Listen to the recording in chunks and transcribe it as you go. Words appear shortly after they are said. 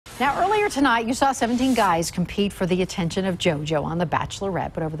Now, earlier tonight, you saw 17 guys compete for the attention of JoJo on The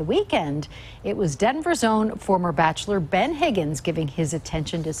Bachelorette. But over the weekend, it was Denver's own former Bachelor Ben Higgins giving his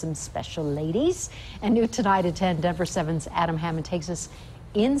attention to some special ladies. And new tonight at 10, Denver 7's Adam Hammond takes us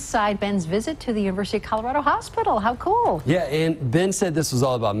inside Ben's visit to the University of Colorado Hospital. How cool. Yeah, and Ben said this was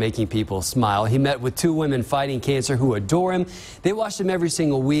all about making people smile. He met with two women fighting cancer who adore him. They watched him every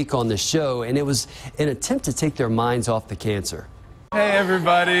single week on the show, and it was an attempt to take their minds off the cancer. Hey,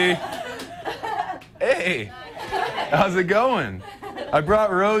 everybody. Hey, how's it going? I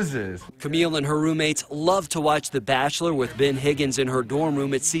brought roses. Camille and her roommates love to watch The Bachelor with Ben Higgins in her dorm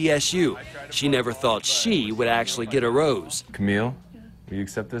room at CSU. She never thought she would actually get a rose. Camille, will you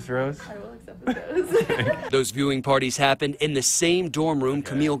accept this rose? I will accept this rose. Those viewing parties happened in the same dorm room.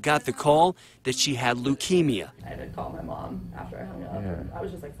 Camille got the call that she had leukemia. I had to call my mom after I hung up. And I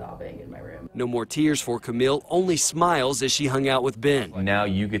was just like sobbing in my room. No more tears for Camille, only smiles as she hung out with Ben. Now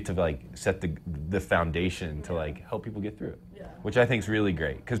you get to like set the foundation to like help people get through it, which I think is really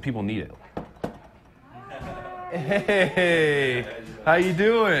great because people need it. Hey, how you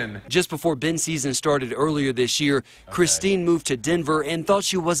doing? Just before Ben's season started earlier this year, Christine moved to Denver and thought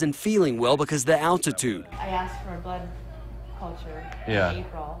she wasn't feeling well because of the altitude. I asked for a blood culture in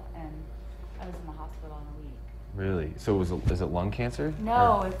April, and I was in the hospital in a week. Really? So is it lung cancer?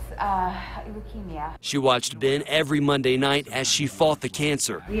 No, it's leukemia. She watched Ben every Monday night as she fought the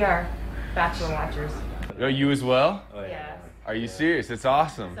cancer. We are Bachelor watchers. Are you as well? Yes. Are you serious? It's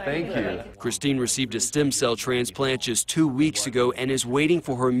awesome. Thank you. Christine received a stem cell transplant just 2 weeks ago and is waiting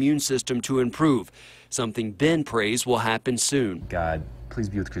for her immune system to improve, something Ben prays will happen soon. God, please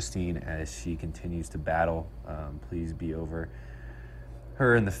be with Christine as she continues to battle. Please be over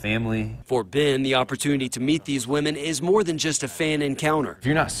her and the family. For Ben, the opportunity to meet these women is more than just a fan encounter. If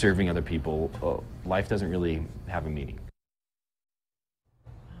you're not serving other people, life doesn't really have a meaning.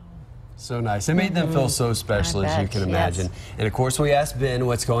 So nice. It made them feel so special, as you can imagine. Yes. And of course, we asked Ben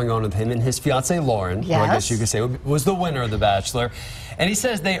what's going on with him and his fiancee Lauren, who I guess you could say was the winner of The Bachelor. And he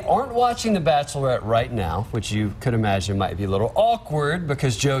says they aren't watching The Bachelorette right now, which you could imagine might be a little awkward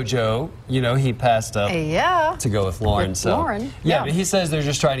because JoJo, you know, he passed up to go with Lauren. Yeah, but he says they're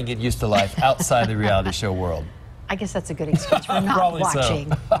just trying to get used to life outside the reality show world. I guess that's a good excuse for not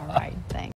watching. All right.